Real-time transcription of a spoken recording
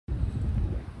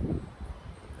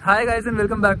Hi guys and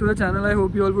welcome back to the channel. I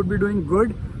hope you all would be doing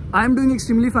good. I am doing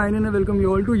extremely fine and I welcome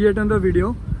you all to yet another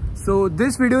video. So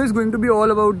this video is going to be all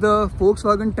about the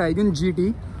Volkswagen Taigun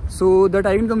GT. So the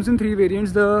Taigun comes in three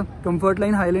variants, the Comfort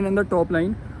line, Highline and the Top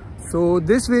line. So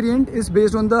this variant is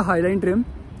based on the Highline trim.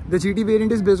 The GT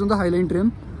variant is based on the Highline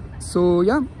trim. So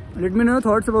yeah, let me know your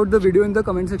thoughts about the video in the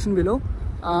comment section below.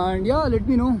 And yeah, let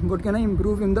me know what can I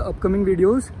improve in the upcoming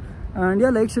videos. And yeah,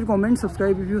 like, share, comment,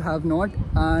 subscribe if you have not.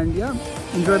 And yeah,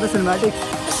 enjoy the cinematics.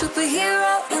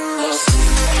 Superhero in this.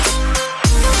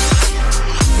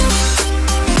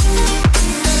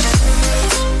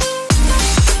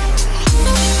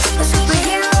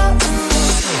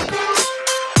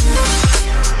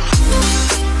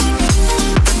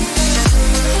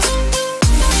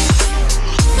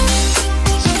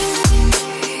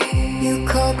 You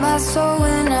called my soul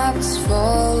when I was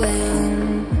falling.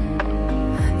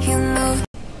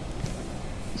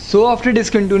 So after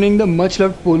discontinuing the much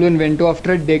loved Polo and Vento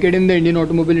after a decade in the Indian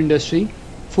automobile industry,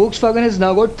 Volkswagen has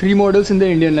now got three models in the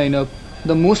Indian lineup.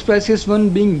 The most priciest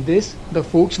one being this, the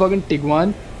Volkswagen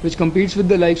Taigun, which competes with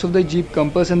the likes of the Jeep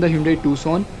Compass and the Hyundai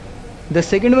Tucson. The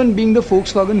second one being the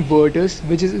Volkswagen Virtus,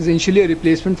 which is essentially a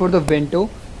replacement for the Vento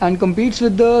and competes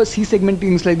with the C segment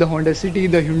teams like the Honda City,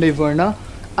 the Hyundai Verna,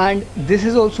 and this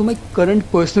is also my current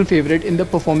personal favorite in the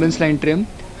performance line trim.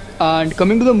 And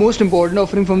coming to the most important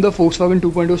offering from the Volkswagen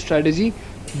 2.0 strategy,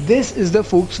 this is the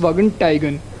Volkswagen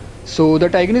Taigun. So the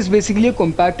Taigun is basically a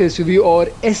compact SUV or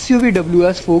SUVW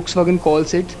as Volkswagen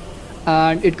calls it,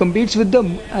 and it competes in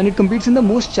the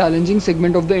most challenging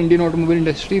segment of the Indian automobile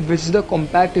industry, which is the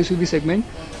compact SUV segment,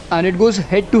 and it goes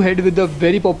head to head with the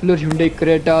very popular Hyundai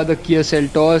Creta, the Kia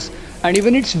Seltos, and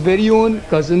even its very own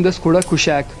cousin, the Skoda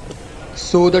Kushaq.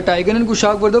 So the Taigun and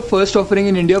Kushaq were the first offering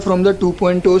in India from the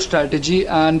 2.0 strategy,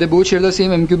 and they both share the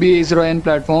same MQB Ace Ryan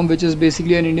platform, which is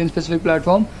basically an Indian specific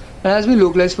platform and has been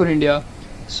localized for India.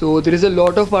 So there is a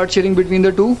lot of part sharing between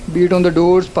the two, be it on the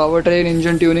doors, powertrain,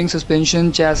 engine tuning,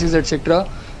 suspension, chassis, etc.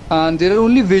 And there are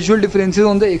only visual differences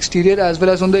on the exterior as well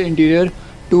as on the interior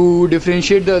to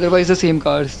differentiate the otherwise the same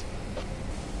cars.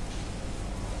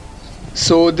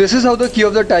 So this is how the key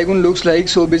of the Taigun looks like.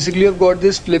 So basically you've got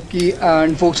this flip key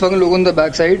and Volkswagen logo on the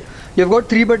back side. You've got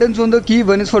three buttons on the key.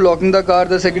 One is for locking the car,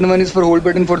 the second one is for hold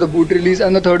button for the boot release,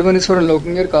 and the third one is for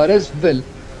unlocking your car as well.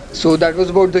 So that was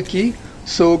about the key.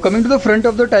 So coming to the front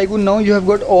of the Taigun now, you have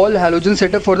got all halogen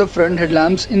setup for the front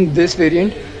headlamps in this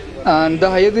variant, and the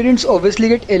higher variants obviously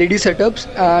get LED setups.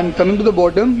 And coming to the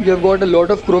bottom, you have got a lot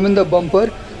of chrome in the bumper,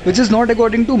 which is not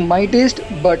according to my taste,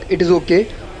 but it is okay.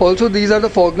 Also, these are the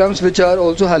fog lamps which are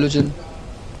also halogen.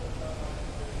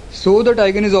 So the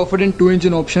Taigun is offered in two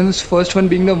engine options. First one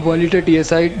being the 1 liter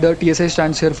TSI. The TSI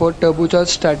stands here for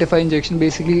turbocharged stratify injection.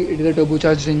 Basically it is a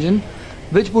turbocharged engine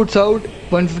which puts out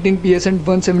 115 PS and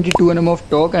 172 Nm of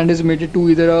torque and is mated to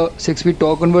either a 6-speed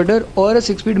torque converter or a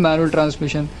 6-speed manual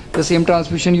transmission. The same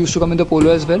transmission used to come in the Polo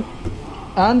as well.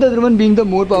 And the other one being the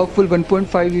more powerful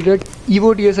 1.5 liter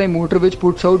Evo TSI motor, which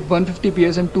puts out 150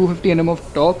 PS and 250 Nm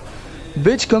of torque,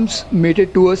 which comes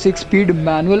mated to a 6-speed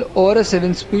manual or a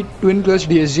 7-speed twin clutch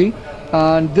DSG.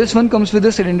 And this one comes with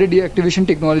a cylinder deactivation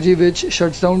technology which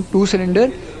shuts down two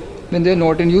cylinders when they are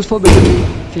not in use for better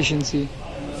efficiency.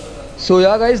 So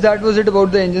yeah guys, that was it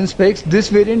about the engine specs. This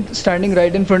variant standing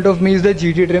right in front of me is the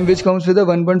GT trim, which comes with a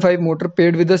 1.5 motor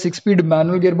paired with a 6-speed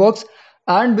manual gearbox.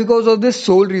 And because of this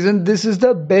sole reason, this is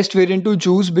the best variant to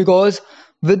choose, because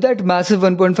with that massive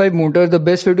 1.5 motor, the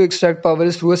best way to extract power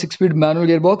is through a 6-speed manual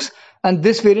gearbox, and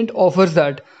this variant offers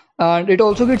that. And it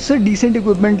also gets a decent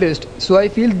equipment list, so I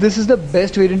feel this is the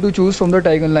best variant to choose from the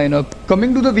Taigun lineup.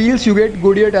 Coming to the wheels, you get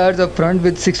Goodyear tires up front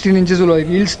with 16 inches alloy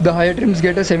wheels. The higher trims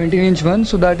get a 17-inch one,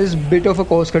 so that is bit of a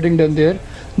cost cutting done there.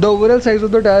 The overall size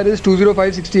of the tire is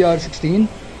 205/60R16.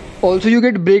 Also you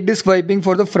get brake disc wiping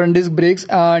for the front disc brakes,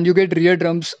 and you get rear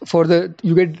drums for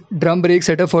drum brake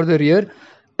setup for the rear,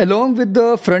 along with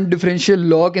the front differential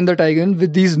lock in the Taigun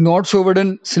with these not so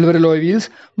overdone silver alloy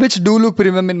wheels, which do look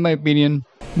premium in my opinion.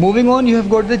 Moving on, you have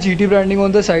got the GT branding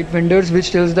on the side fenders, which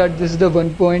tells that this is the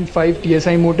 1.5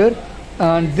 TSI motor,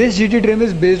 and this GT trim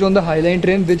is based on the Highline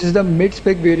trim, which is the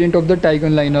mid-spec variant of the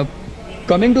Taigun lineup.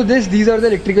 Coming to this, these are the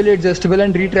electrically adjustable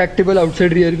and retractable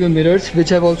outside rear view mirrors, which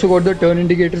have also got the turn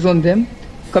indicators on them.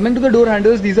 Coming to the door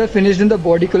handles, these are finished in the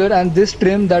body color, and this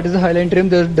trim, that is the Highline trim,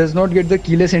 does not get the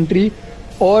keyless entry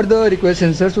or the request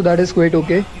sensor, so that is quite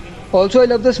okay. Also, I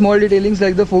love the small detailings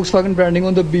like the Volkswagen branding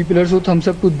on the B pillar, so thumbs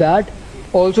up to that.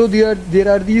 Also, there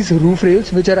are these roof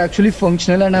rails which are actually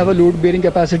functional and have a load bearing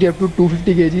capacity up to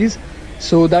 250 kgs.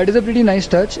 So that is a pretty nice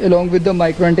touch, along with the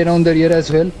micro antenna on the rear as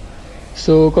well.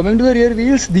 So coming to the rear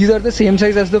wheels, these are the same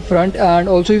size as the front, and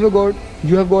also you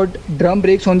have got drum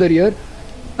brakes on the rear,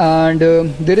 and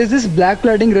there is this black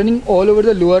cladding running all over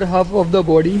the lower half of the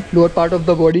body, lower part of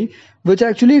the body, which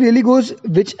actually goes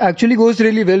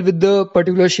really well with the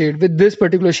particular shade, with this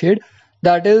particular shade,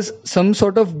 that is some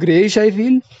sort of grayish I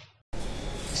feel.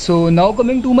 So now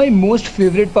coming to my most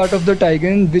favorite part of the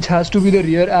Taigun, which has to be the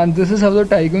rear, and this is how the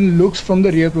Taigun looks from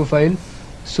the rear profile.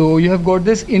 So you have got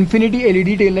this infinity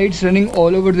LED taillights running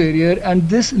all over the rear, and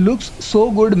this looks so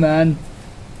good, man.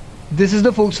 This is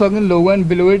the Volkswagen logo, and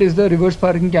below it is the reverse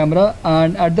parking camera,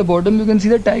 and at the bottom you can see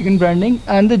the Taigun branding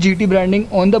and the GT branding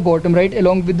on the bottom right,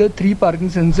 along with the 3 parking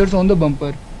sensors on the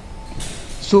bumper.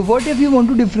 So what if you want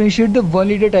to differentiate the 1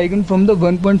 liter Taigun from the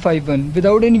 1.51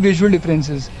 without any visual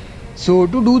differences? So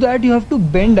to do that, you have to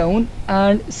bend down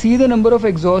and see the number of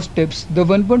exhaust tips. The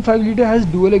 1.5 liter has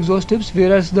dual exhaust tips,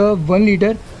 whereas the 1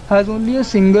 liter has only a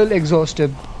single exhaust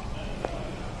tip.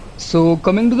 So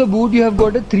coming to the boot, you have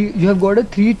got a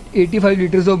 385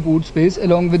 liters of boot space,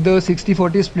 along with the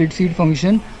 60/40 split seat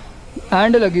function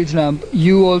and a luggage ramp.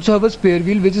 You also have a spare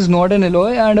wheel, which is not an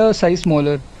alloy, and a size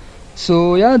smaller.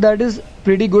 So yeah, that is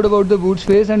pretty good about the boot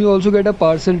space, and you also get a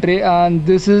parcel tray, and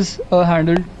this is a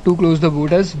handle to close the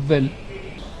boot as well.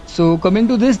 So coming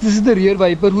to this is the rear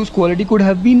wiper, whose quality could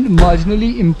have been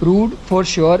marginally improved for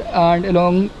sure,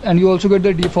 and you also get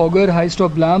the defogger, high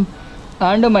stop lamp,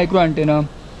 and a micro antenna.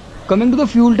 Coming to the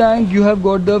fuel tank, you have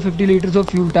got the 50 liters of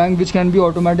fuel tank, which can be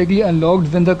automatically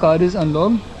unlocked when the car is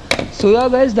unlocked. So yeah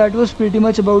guys, that was pretty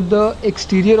much about the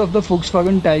exterior of the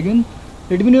Volkswagen Taigun.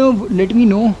 Let me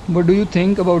know what do you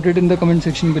think about it in the comment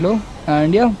section below.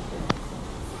 And yeah,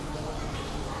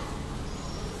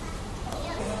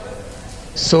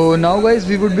 so now guys,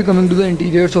 we would be coming to the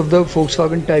interiors of the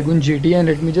Volkswagen Taigun GT, and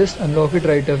let me just unlock it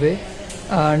right away.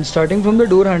 And starting from the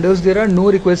door handles, there are no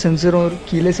request sensor or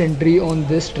keyless entry on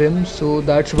this trim, so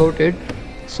that's about it.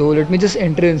 So let me just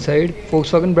enter inside.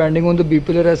 Volkswagen branding on the B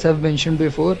pillar, as I've mentioned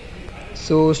before.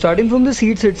 So starting from the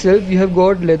seats itself, you have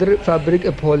got leather fabric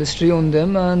upholstery on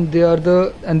them, and these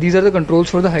are the controls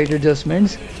for the height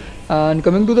adjustments. And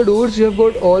coming to the doors, you have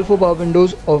got all 4 power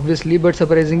windows obviously, but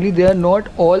surprisingly they are not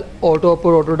all auto up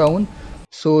or auto down,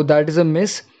 so that is a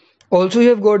miss. Also you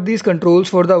have got these controls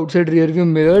for the outside rear view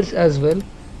mirrors as well.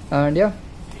 And yeah,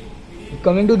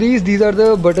 coming to these are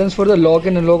the buttons for the lock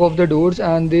and unlock of the doors,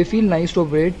 and they feel nice to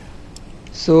operate.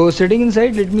 So sitting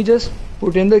inside, let me just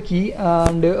put in the key,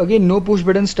 and again, no push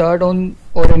button start on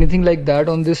or anything like that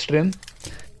on this trim.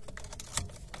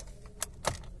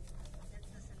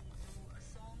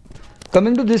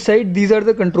 Coming to this side, these are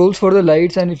the controls for the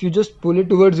lights, and if you just pull it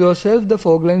towards yourself, the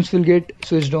fog lamps will get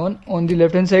switched on. On the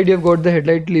left hand side, you have got the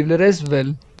headlight leveler as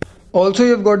well. Also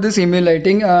you have got this ambient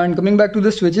lighting, and coming back to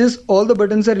the switches, all the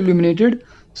buttons are illuminated.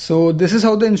 So this is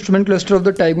how the instrument cluster of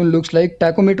the Taigun looks like.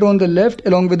 Tachometer on the left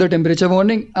along with the temperature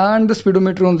warning, and the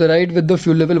speedometer on the right with the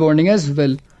fuel level warning as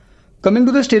well. Coming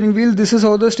to the steering wheel, this is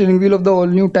how the steering wheel of the all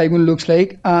new Taigun looks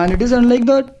like, and it is unlike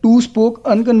the 2-spoke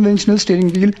unconventional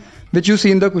steering wheel which you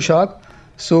see in the Kushaq.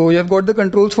 So you have got the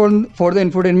controls for the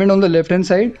infotainment on the left hand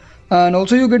side, and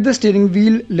also you get the steering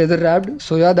wheel leather wrapped.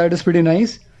 So yeah, that is pretty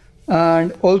nice.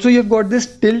 And also you have got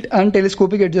this tilt and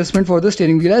telescopic adjustment for the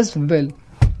steering wheel as well.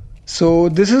 So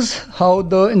this is how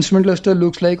the instrument cluster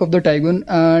looks like of the Taigun,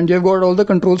 and you have got all the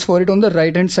controls for it on the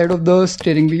right hand side of the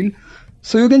steering wheel.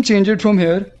 So you can change it from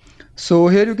here. So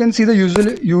here you can see the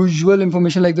usual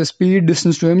information like the speed,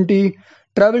 distance to empty,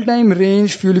 travel time,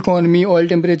 range, fuel economy, oil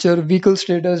temperature, vehicle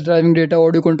status, driving data,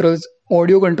 audio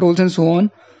controls and so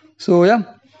on. So yeah,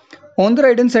 on the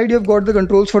right hand side you have got the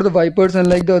controls for the wipers,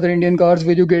 unlike the other Indian cars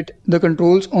where you get the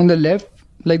controls on the left,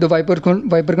 like the wiper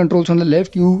controls on the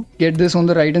left, you get this on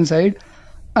the right hand side.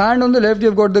 And on the left you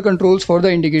have got the controls for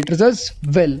the indicators as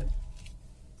well.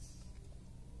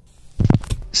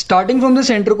 Starting from the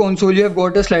center console, you have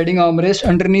got a sliding armrest,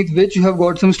 underneath which you have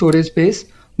got some storage space.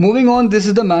 Moving on, this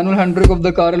is the manual handbrake of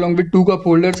the car along with 2 cup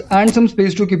holders and some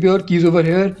space to keep your keys over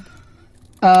here.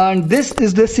 And this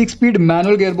is the 6-speed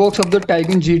manual gearbox of the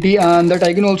Taigun GT, and the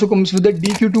Taigun also comes with the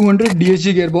DQ200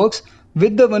 DSG gearbox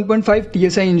with the 1.5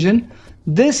 TSI engine.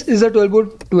 This is a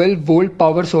 12 volt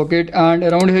power socket, and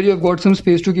around here you have got some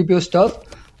space to keep your stuff,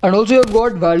 and also you have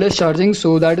got wireless charging,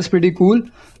 so that is pretty cool.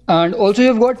 And also you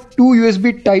have got 2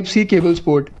 USB Type-C cables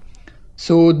port.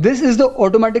 So this is the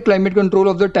automatic climate control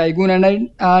of the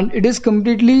Taigun, and it is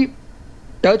completely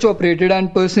touch operated,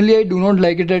 and personally I do not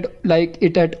like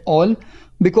it at all,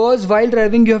 because while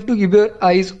driving you have to keep your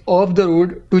eyes off the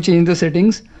road to change the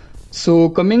settings. So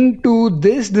coming to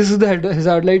this is the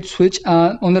hazard light switch,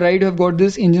 and on the right you have got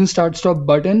this engine start stop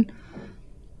button.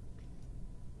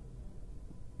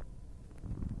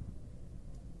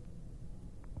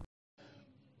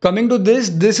 Coming to this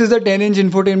is the 10-inch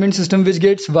infotainment system which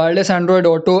gets wireless Android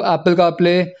Auto, Apple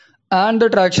CarPlay, and the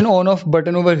traction on-off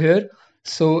button over here.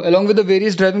 So along with the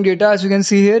various driving data, as you can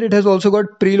see here, it has also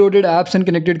got preloaded apps and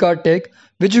connected car tech,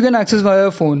 which you can access via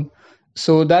your phone.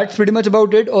 So that's pretty much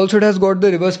about it. Also, it has got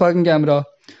the reverse parking camera.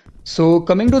 So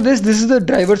coming to this is the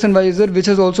driver's visor, which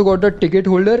has also got a ticket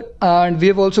holder, and we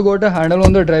have also got a handle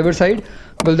on the driver side.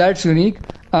 Well, that's unique.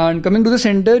 And coming to the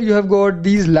center, you have got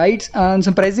these lights, and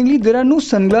surprisingly there are no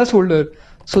sunglass holder,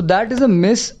 so that is a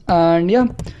miss. And yeah,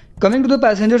 coming to the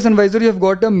passenger visor, you have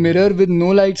got a mirror with no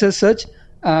lights as such.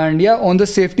 And yeah, on the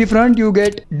safety front, you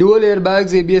get dual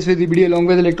airbags, ABS with EBD, along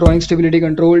with electronic stability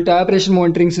control, tire pressure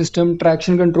monitoring system,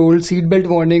 traction control, seat belt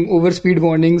warning, overspeed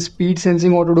warning, speed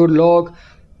sensing auto door lock,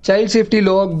 child safety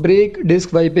lock, brake,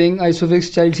 disc wiping,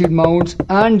 isofix child seat mounts,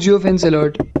 and geofence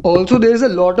alert. Also, there is a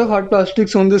lot of hard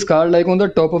plastics on this car, like on the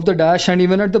top of the dash and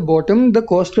even at the bottom. The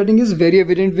cost cutting is very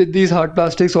evident with these hard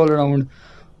plastics all around.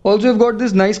 Also, you've got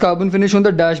this nice carbon finish on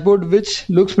the dashboard, which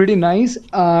looks pretty nice,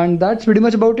 and that's pretty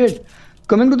much about it.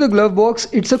 Coming to the glove box,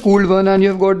 it's a cool one, and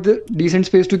you've got the decent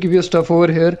space to keep your stuff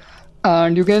over here,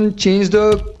 and you can change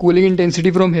the cooling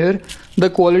intensity from here. The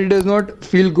quality does not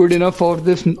feel good enough for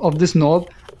this knob.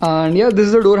 And yeah, this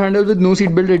is the door handle with no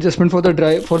seat belt adjustment for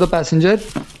the passenger,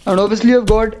 and obviously you have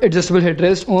got adjustable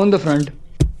headrest on the front.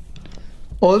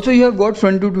 Also, you have got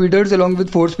front two tweeters along with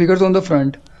 4 speakers on the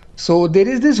front. So there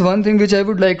is this one thing which I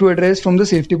would like to address from the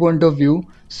safety point of view.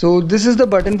 So this is the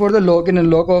button for the lock and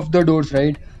unlock of the doors,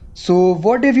 right? So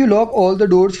what if you lock all the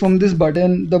doors from this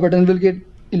button? The button will get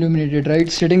illuminated, right,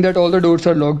 stating that all the doors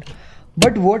are locked.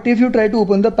 But what if you try to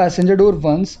open the passenger door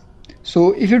once?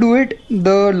 So if you do it,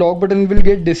 the lock button will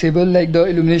get disabled, like the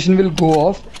illumination will go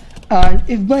off. And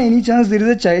if by any chance there is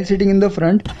a child sitting in the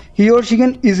front, he or she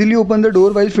can easily open the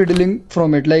door while fiddling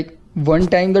from it. Like, one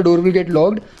time the door will get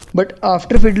locked, but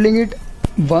after fiddling it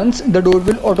once, the door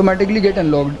will automatically get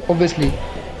unlocked, obviously.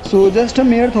 So just a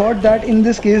mere thought that in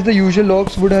this case the usual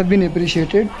locks would have been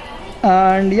appreciated.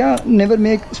 And yeah, never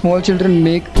make small children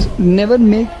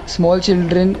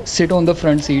sit on the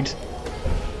front seats.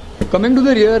 Coming to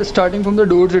the rear, starting from the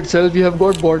doors itself, you have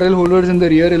got bottle holders in the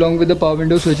rear along with the power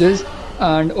window switches.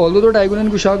 And although the Taigun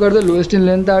and Kushaq are the lowest in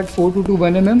length at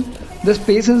 4221 mm, the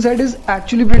space inside is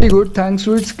actually pretty good thanks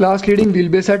to its class-leading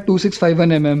wheelbase at 2651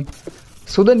 mm.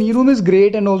 So the knee room is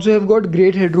great, and also you have got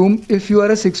great headroom if you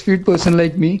are a 6 feet person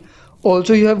like me.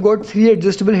 Also, you have got 3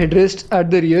 adjustable headrests at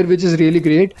the rear, which is really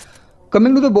great.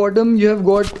 Coming to the bottom, you have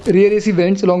got rear AC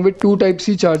vents along with 2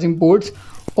 Type-C charging ports.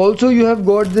 Also, you have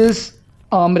got this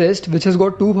armrest which has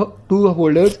got two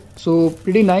holders, so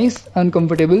pretty nice and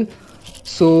comfortable.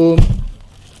 So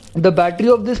the battery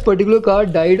of this particular car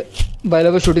died while I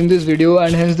was shooting this video,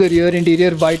 and hence the rear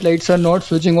interior white lights are not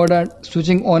switching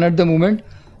on at the moment.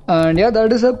 And yeah,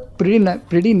 that is a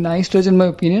pretty nice touch in my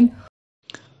opinion.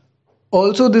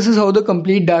 Also, this is how the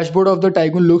complete dashboard of the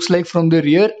Taigun looks like from the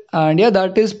rear, and yeah,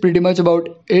 that is pretty much about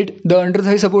it. The under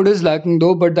thigh support is lacking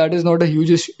though, but that is not a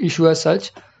huge issue as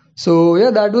such. So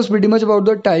yeah, that was pretty much about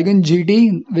the Taigun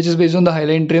GT, which is based on the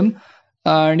Highline trim.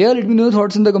 And yeah, let me know your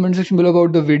thoughts in the comment section below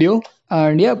about the video.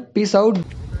 And yeah, peace out.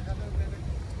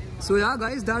 So yeah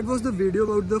guys, that was the video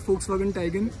about the Volkswagen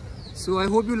Taigun. So I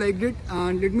hope you liked it,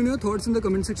 and let me know your thoughts in the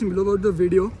comment section below about the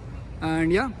video.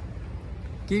 And yeah,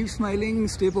 keep smiling,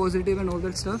 stay positive and all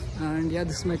that stuff. And yeah,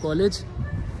 this is my college.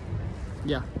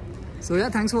 Yeah. So yeah,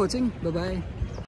 thanks for watching. Bye bye.